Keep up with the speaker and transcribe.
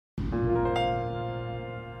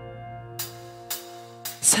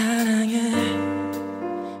사랑해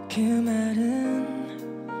그 말은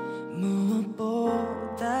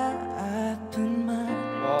무엇보다 아픈 말.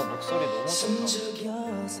 와, 목소리 너무 좋다.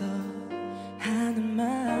 숨죽여서 하는 말,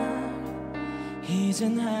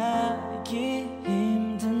 이젠 하기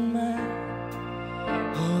힘든 말.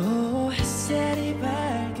 오, 햇살이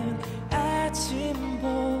밝은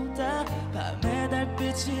아침보다 밤의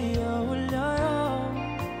달빛이 어울려요.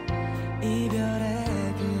 이별의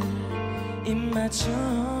그 입맞춤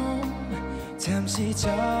잠시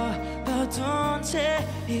접어둔 채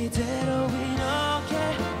이대로 이렇게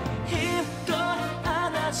힘껏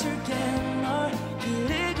안아줄게 널.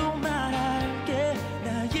 그리고 말할게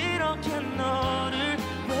나 이렇게 너를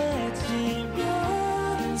외치면서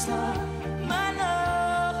My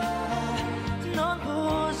love. 넌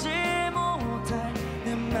보지 못할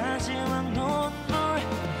내 마지막 눈물.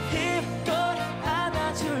 힘껏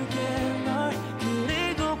안아줄게 널.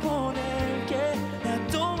 그리고 보낼게 나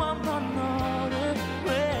또 한 번 너를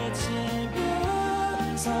외치면서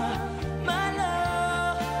My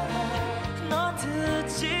love. 넌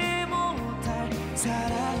듣지 못할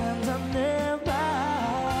사랑한다는 내 말.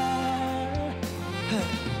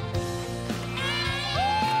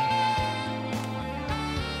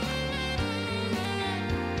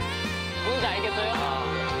 누군지 알겠어요?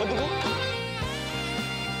 누구?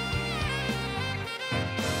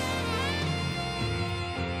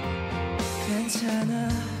 괜찮아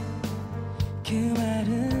그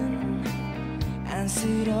말은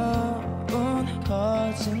안쓰러운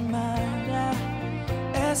거짓말이야.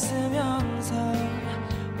 애쓰면서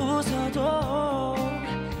웃어도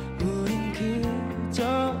우린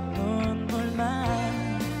그저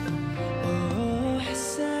눈물만. 오,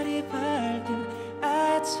 햇살이 밝은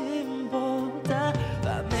아침보다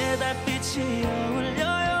밤의 달빛이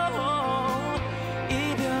어울려요.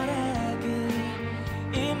 이별의 그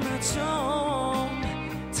입맞춤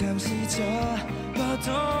잠시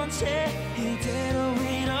접어둔 채 이대로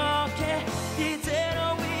이렇게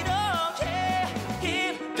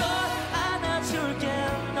힘껏 안아줄게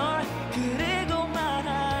널. 그리고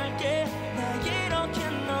말할게 나 이렇게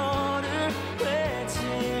너를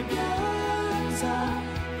외치면서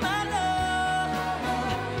My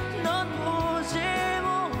love. 넌 보지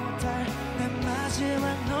못할 내 마지막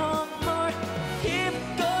눈물.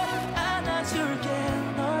 힘껏 안아줄게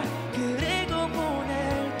널. 그리고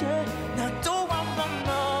보낼게 나 또 한 번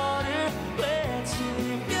너를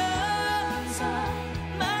외치면서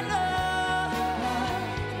My love.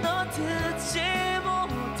 넌 듣지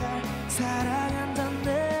못할 사랑한다는 내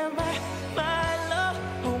말. My love,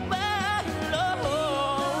 oh my love.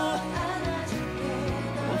 안아줄게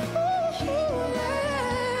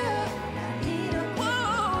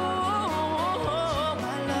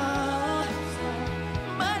My love,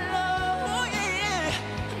 my love, yeah.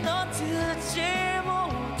 넌 듣지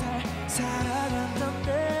못할 사랑한다는 내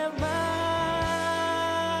말.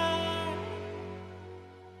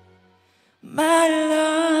 My love.